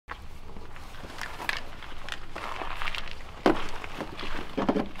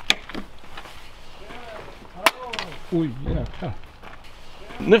Oj, jäklar.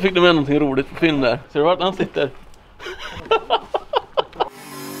 Nu fick du med någonting roligt på film där. Ser du vart han sitter?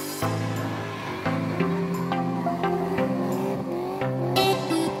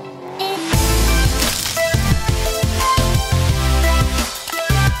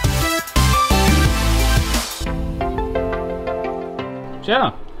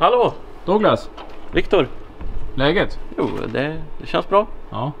 Tjena! Hallå! Douglas! Viktor! Läget? Jo, det känns bra.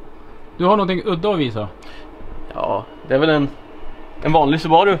 Ja. Du har någonting udda att visa. Ja, det är väl en vanlig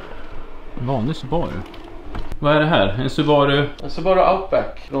Subaru. En vanlig Subaru? Vad är det här? En Subaru? En Subaru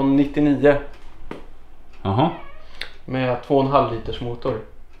Outback från 99. Jaha. Med 2,5 liters motor.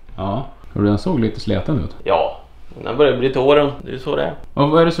 Ja. Och den såg lite släten ut. Ja, den börjar bli till åren. Det är ju så det är. Och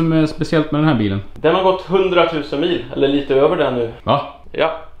vad är det som är speciellt med den här bilen? Den har gått 100 000 mil. Eller lite över den nu. Va?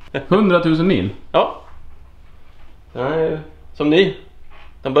 Ja. 100 000 mil? Ja. Nej, som ni.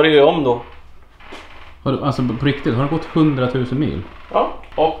 Den börjar ju om då. Alltså på riktigt, har den gått 100 000 mil? Ja,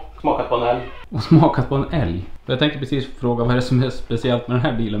 och smakat på en älg. Och smakat på en älg? Jag tänkte precis fråga vad är det som är speciellt med den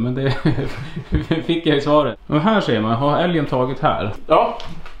här bilen, men det fick jag i svaret. Och här ser man, har älgen tagit här? Ja,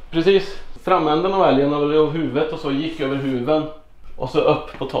 precis. Framänden av älgen och huvudet och så gick över huven. Och så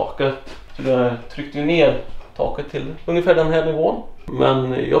upp på taket. Så jag tryckte ner taket till ungefär den här nivån.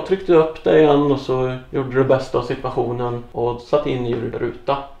 Men jag tryckte upp det igen och så gjorde det bästa av situationen och satte in i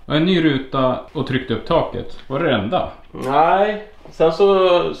ruta. Och en ny ruta och tryckte upp taket. Var det enda? Nej, sen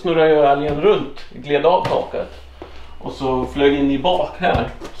så snurrade jag älgen runt, gled av taket. Och så flög in i bak här.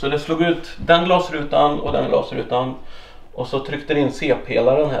 Så det slog ut den glasrutan och den glasrutan. Och så tryckte in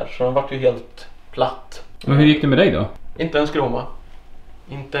C-pelaren här så den vart ju helt platt. Och hur gick det med dig då? Inte en skroma.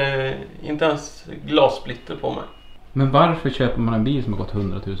 Inte ens glassplitter på mig. Men varför köper man en bil som har gått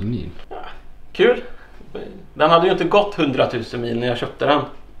 100 000 mil? Ja, kul. Den hade ju inte gått 100 000 mil när jag köpte den.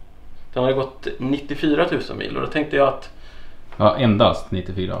 Den hade gått 94 000 mil och då tänkte jag att... Ja, endast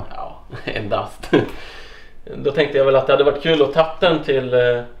 94. Ja, endast. Då tänkte jag väl att det hade varit kul att ta den till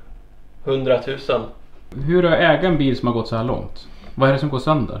 100 000. Hur är äga en bil som har gått så här långt? Vad är det som går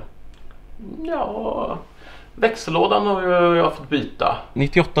sönder? Ja, växellådan har jag fått byta.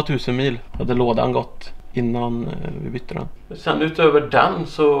 98 000 mil hade lådan gått innan vi bytte den. Sen utöver den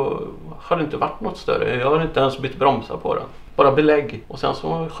så har det inte varit något större. Jag har inte ens bytt bromsar på den. Bara belägg. Och sen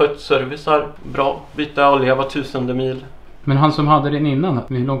så skött servicer bra. Byta olja var 1000 mil. Men han som hade den innan,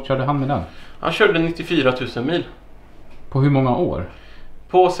 hur långt körde han med den? Han körde 94 000 mil. På hur många år?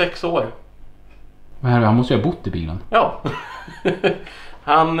 På 6 år. Men han måste ju ha bott i bilen. Ja.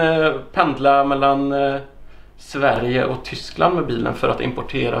 Han pendlar mellan Sverige och Tyskland med bilen för att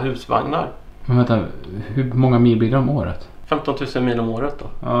importera husvagnar. Men vänta, hur många mil blir det om året? 15 000 mil om året då.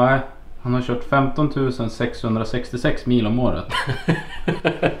 Nej, han har kört 15 666 mil om året.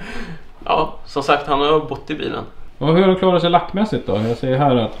 Ja, som sagt, han har bott i bilen. Och hur har han klarat sig lackmässigt då? Jag säger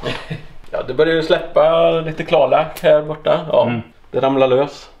här att... Ja, det börjar ju släppa lite klarlack här borta. Ja, det ramlar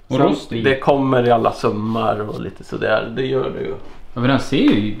lös. Och rost i. Det kommer i alla sömmar och lite sådär. Det gör det ju. Ja, men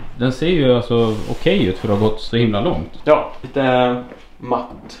den ser ju alltså okej ut för att ha gått så himla långt. Ja, lite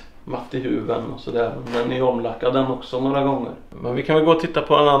matt i huven och sådär. Men är omlackad den också några gånger. Men vi kan väl gå och titta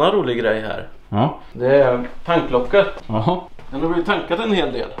på en annan rolig grej här. Ja. Det är tanklocket. Jaha. Den har ju tankat en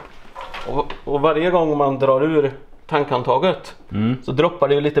hel del. Och varje gång man drar ur tankhandtaget så droppar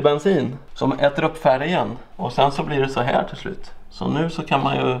det ju lite bensin som äter upp färgen. Och sen så blir det så här till slut. Så nu så kan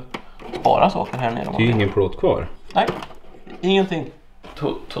man ju spara saker här nere. Det är ju ingen plåt kvar. Nej, ingenting.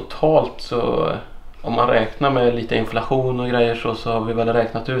 Totalt så, om man räknar med lite inflation och grejer så har vi väl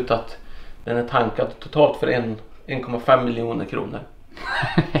räknat ut att den är tankad totalt för 1,5 miljoner kronor.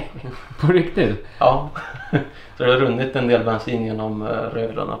 På riktigt? Ja, så det har runnit en del bensin genom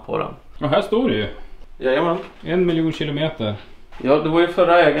rödlarna på den. Och här står det ju. Jajamän. 1 miljon kilometer. Ja, det var ju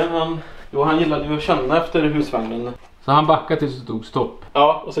förra ägaren. Han gillade ju att känna efter husvagnen. Så han backade tills det stod stopp.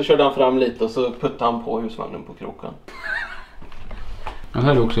 Ja, och så körde han fram lite och så puttade han på husvagnen på kroken. Det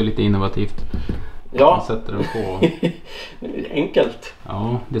här är också lite innovativt. Ja. Han sätter den på. Enkelt.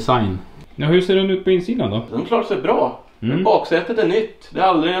 Ja, design. Ja, hur ser den ut på insidan då? Den klarar sig bra. Baksätet är nytt. Det är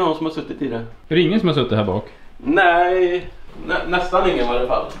aldrig någon som har suttit i det. Är det ingen som har suttit här bak? Nej, nästan ingen i alla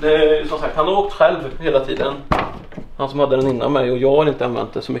fall. Det är som sagt, han har åkt själv hela tiden. Han som hade den innan mig och jag har inte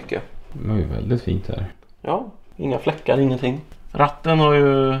använt det så mycket. Det är ju väldigt fint här. Ja, inga fläckar, ingenting. Ratten har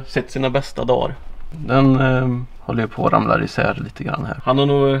ju sett sina bästa dagar. Den håller på att ramla isär lite grann här. Han har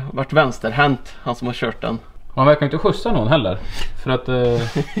nog varit vänsterhänt, han som har kört den. Han verkar inte skjutsa någon heller. För att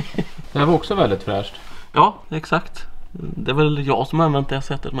det här var också väldigt fräscht. Ja, exakt. Det är väl jag som har använt det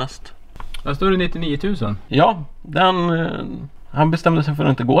sättet mest. Där står det 99 000. Ja, han bestämde sig för att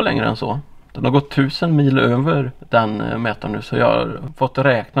inte gå längre än så. Den har gått 1000 mil över den mätaren nu, så jag har fått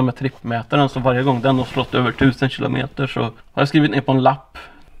räkna med trippmätaren, så varje gång den har slått över 1000 kilometer så har jag skrivit ner på en lapp.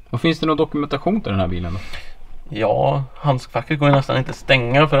 Och finns det någon dokumentation till den här bilen då? Ja, handskfacket går ju nästan inte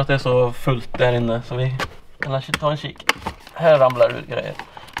stänga för att det är så fullt där inne, så vi kan ta en kik. Här ramlar ut grejer.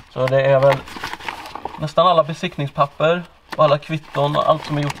 Så det är väl nästan alla besiktningspapper och alla kvitton och allt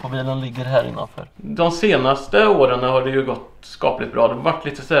som är gjort på bilen ligger här innanför. De senaste åren har det ju gått skapligt bra. Det har varit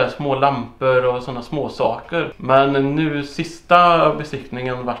lite så här små lampor och sådana små saker. Men nu sista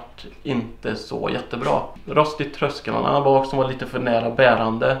besiktningen vart inte så jättebra. Rost i tröskeln bak som var lite för nära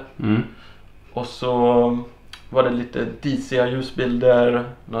bärande. Och så var det lite disiga ljusbilder,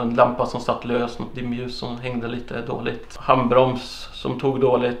 en lampa som satt lös, något dimljus som hängde lite dåligt, handbroms som tog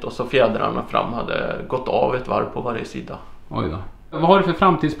dåligt och så fjädrarna fram hade gått av ett varv på varje sida. Oj då. Vad har du för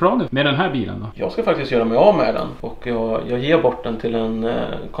framtidsplaner med den här bilen då? Jag ska faktiskt göra mig av med den och jag ger bort den till en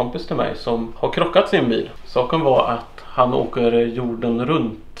kompis till mig som har krockat sin bil. Saken var att han åker jorden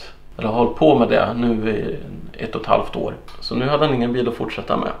runt, eller har hållit på med det nu i 1,5 år. Så nu hade han ingen bil att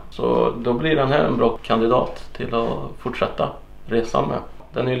fortsätta med. Så då blir den här en bra kandidat till att fortsätta resan med.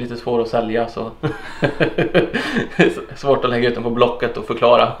 Den är ju lite svår att sälja, så svårt att lägga ut den på Blocket och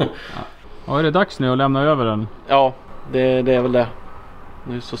förklara. Ja, är det dags nu att lämna över den? Ja, det är väl det.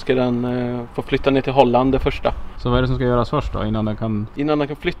 Nu så ska den få flytta ner till Holland det första. Så vad är det som ska göras först då innan den kan... Innan den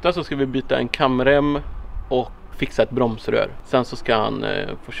kan flytta så ska vi byta en kamrem och fixa ett bromsrör. Sen så ska han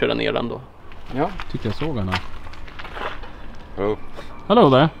få köra ner den då. Ja. Tycker jag såg den här. Hello. Hello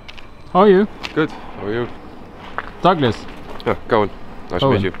there. How are you? Good. How are you? Douglas. Yeah, Cohen. Nice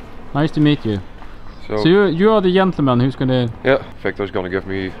to meet you. Nice to meet you. So you are the gentleman who's gonna... Yeah, Viktor's gonna give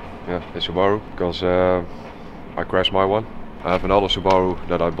me a Subaru because I crashed my one. I have another Subaru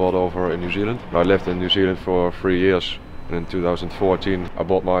that I bought over in New Zealand. I lived in New Zealand for 3 years. And in 2014 I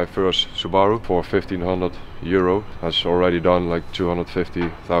bought my first Subaru for €1,500. That's already done like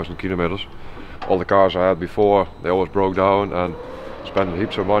 250,000 kilometers. All the cars I had before, they always broke down, and spent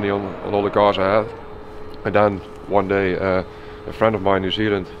heaps of money on all the cars I had. And then one day a friend of mine in New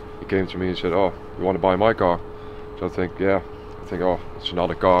Zealand, he came to me and said, "Oh, you want to buy my car?" So I think, oh, it's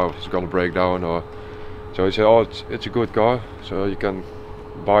another car, it's gonna break down. Or so he said, "Oh, it's a good car, so you can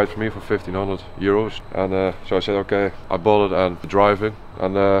buy it for me for €1,500." And so I said, okay, I bought it and driving,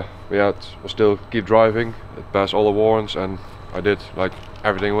 and I still keep driving. It passed all the warrants, and I did like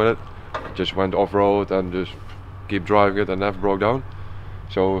everything with it. Just went off-road and just keep driving it and never broke down.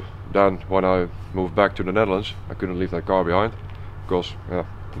 So then when I moved back to the Netherlands, I couldn't leave that car behind because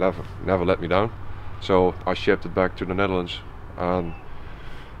never let me down. So I shipped it back to the Netherlands, and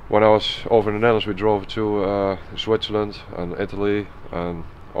when I was over in the Netherlands we drove to Switzerland and Italy and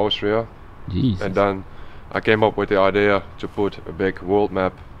Austria. Jesus. And then I came up with the idea to put a big world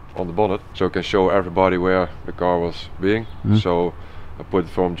map on the bonnet so I can show everybody where the car was being. So I put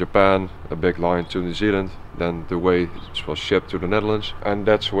from Japan a big line to New Zealand, then the way it was shipped to the Netherlands, and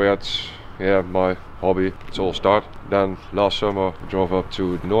that's where my hobby all started. Then last summer we drove up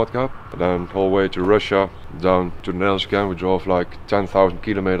to the North Cape, then whole way to Russia, down to the Netherlands again. We drove like 10,000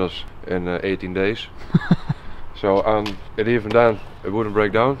 kilometers in 18 days. So even then it wouldn't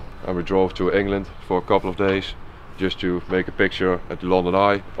break down, and we drove to England for a couple of days just to make a picture at the London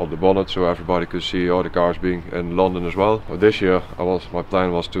Eye on the bonnet so everybody could see all the cars being in London as well. Well, this year my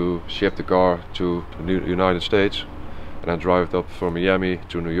plan was to ship the car to the United States and then drive it up from Miami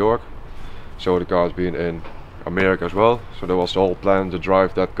to New York. So the car's been in America as well. So there was the whole plan to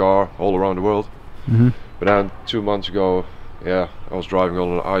drive that car all around the world. But then 2 months ago, I was driving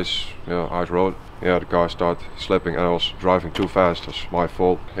on an ice road. The car started slipping and I was driving too fast. That's my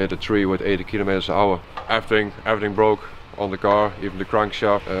fault. Hit a tree with 80 kilometers an hour. Everything broke on the car. Even the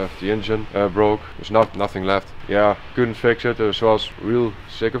crankshaft, the engine broke. There's nothing left. Couldn't fix it. So I was real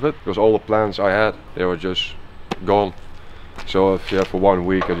sick of it because all the plans I had, they were just gone. So for 1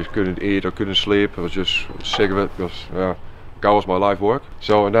 week I just couldn't eat, I couldn't sleep. I was just sick of it because car was my life work.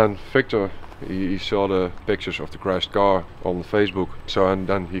 So and then Viktor, he saw the pictures of the crashed car on Facebook. So and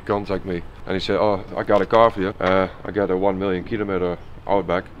then he contacted me and he said, "Oh, I got a car for you. I got a 1 million kilometer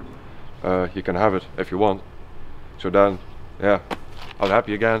Outback. You can have it if you want." So then I was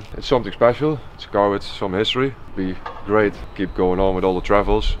happy again. It's something special. It's a car with some history. Be great, keep going on with all the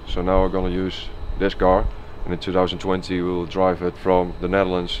travels. So now we're gonna use this car, and in 2020 we will drive it from the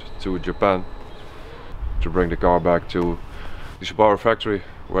Netherlands to Japan to bring the car back to the Subaru factory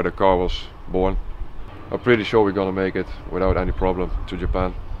where the car was born. I'm pretty sure we're gonna make it without any problem to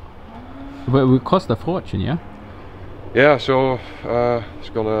Japan. But it will cost a fortune, yeah? Yeah, so it's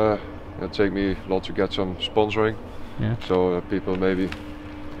gonna take me a lot to get some sponsoring. Yeah. So people maybe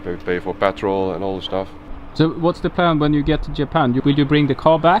maybe pay for petrol and all the stuff. So what's the plan when you get to Japan? Will you bring the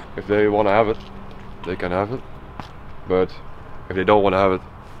car back? If they want to have it, they can have it. But if they don't want to have it,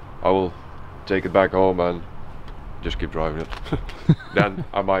 I will take it back home and just keep driving it. Then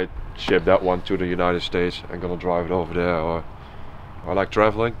I might ship that one to the United States and gonna drive it over there. Or I like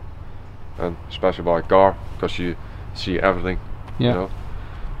traveling, and especially by car, because you see everything. Yeah. You know?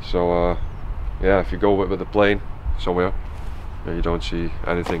 So yeah, if you go with a plane somewhere, you don't see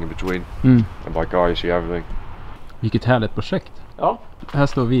anything in between. And by car you see everything. Vilket härligt projekt. Ja. Här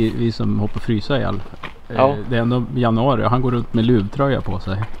står vi som hoppar frysa i all. Ja. Det är ändå januari och han går runt med luvtröja på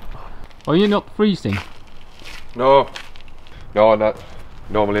sig. Are you not freezing? No, not.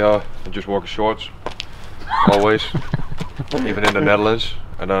 Normally I just walk in shorts, always, even in the Netherlands.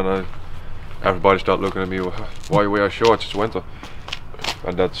 And then everybody start looking at me, why you wear shorts, it's winter.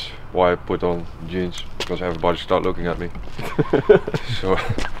 And that's why I put on jeans, because everybody start looking at me. So.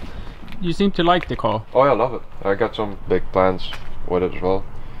 You seem to like the car. Oh yeah, I love it. I got some big plans with it as well,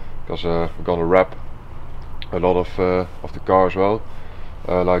 because we're gonna wrap a lot of the car as well,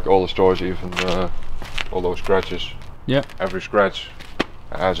 like all the stores, even all those scratches. Yeah. Every scratch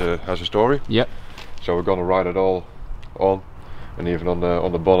has a story. Yeah. So we're gonna write it all on, and even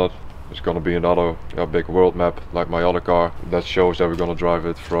on the bonnet there's gonna be another big world map like my other car that shows that we're gonna drive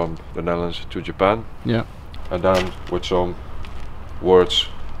it from the Netherlands to Japan. Yeah. And then with some words,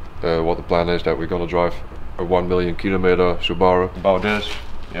 what the plan is, that we're gonna drive a 1 million kilometer Subaru. About this,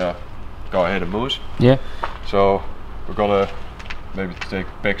 yeah, go ahead and moose. Yeah. So we're gonna maybe take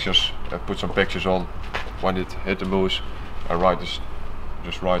pictures, put some pictures on when it hit the moose, and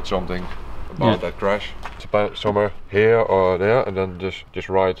just write something about that crash. Spend somewhere here or there, and then just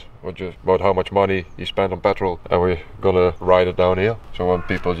write about how much money you spent on petrol, and we're gonna write it down here. So when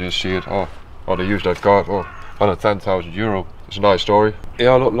people just see it, oh they use that car, 110,000 euro. It's a nice story.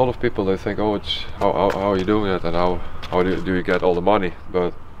 Yeah, a lot of people, they think, oh, it's how are you doing it, and how do you get all the money?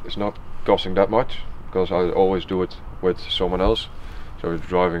 But it's not costing that much, because I always do it with someone else. So we're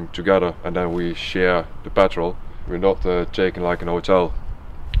driving together, and then we share the petrol. We're not taking like an hotel.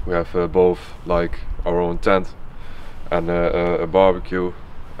 We have both like our own tent and a barbecue,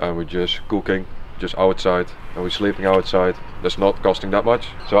 and we're just cooking just outside, and we're sleeping outside. That's not costing that much.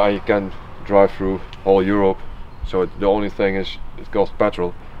 So you can drive through all Europe. So the only thing is it costs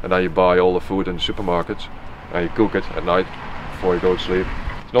petrol, and then you buy all the food in the supermarkets and you cook it at night before you go to sleep.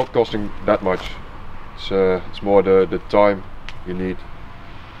 It's not costing that much. It's more the time you need,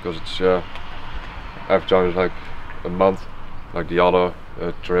 because it's every time it's like a month. Like the other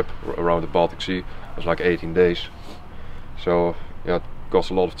trip around the Baltic Sea was like 18 days. So yeah, it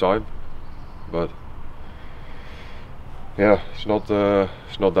costs a lot of time, but yeah, it's not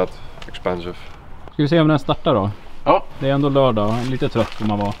that expensive. Ska vi se om den startar då? Ja. Det är ändå lördag, lite trött får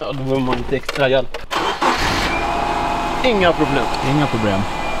man vara. Ja, då behöver man lite extra hjälp. Inga problem. Inga problem.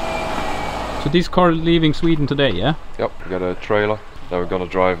 So this car leaving Sweden today, yeah? Yep, we got a trailer. Then we're gonna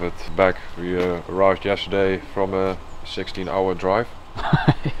drive it back. We arrived yesterday from a 16-hour drive.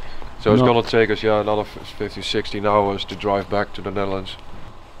 So it's gonna take us another 15-16 hours to drive back to the Netherlands.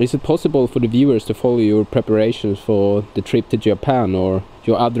 Is it possible for the viewers to follow your preparations for the trip to Japan or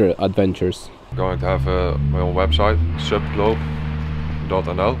your other adventures? I'm going to have my own website,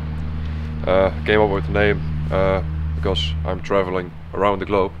 subglobe.nl. Came up with the name because I'm traveling around the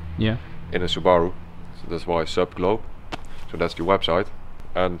globe in a Subaru. So that's why Subglobe. So that's the website.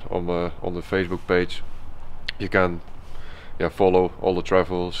 And on the Facebook page you can follow all the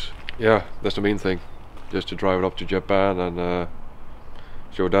travels. Yeah, that's the main thing. Just to drive it up to Japan and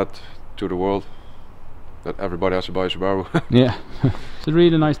show that to the world, that everybody has to buy a Subaru. Yeah. So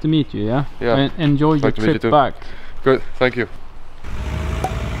really nice to meet you, yeah? Yeah. And enjoy your trip back. Good, thank you.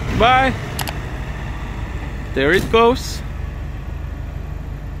 Bye! There it goes.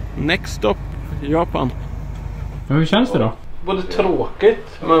 Next stop, Japan. Men hur känns det då? Både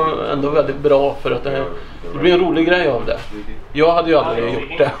tråkigt men ändå väldigt bra, för att det blir en rolig grej av det. Jag hade ju aldrig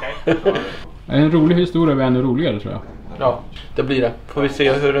gjort det. En rolig historia blir ännu roligare, tror jag. Ja, det blir det. Får vi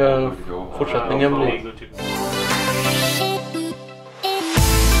se hur fortsättningen blir.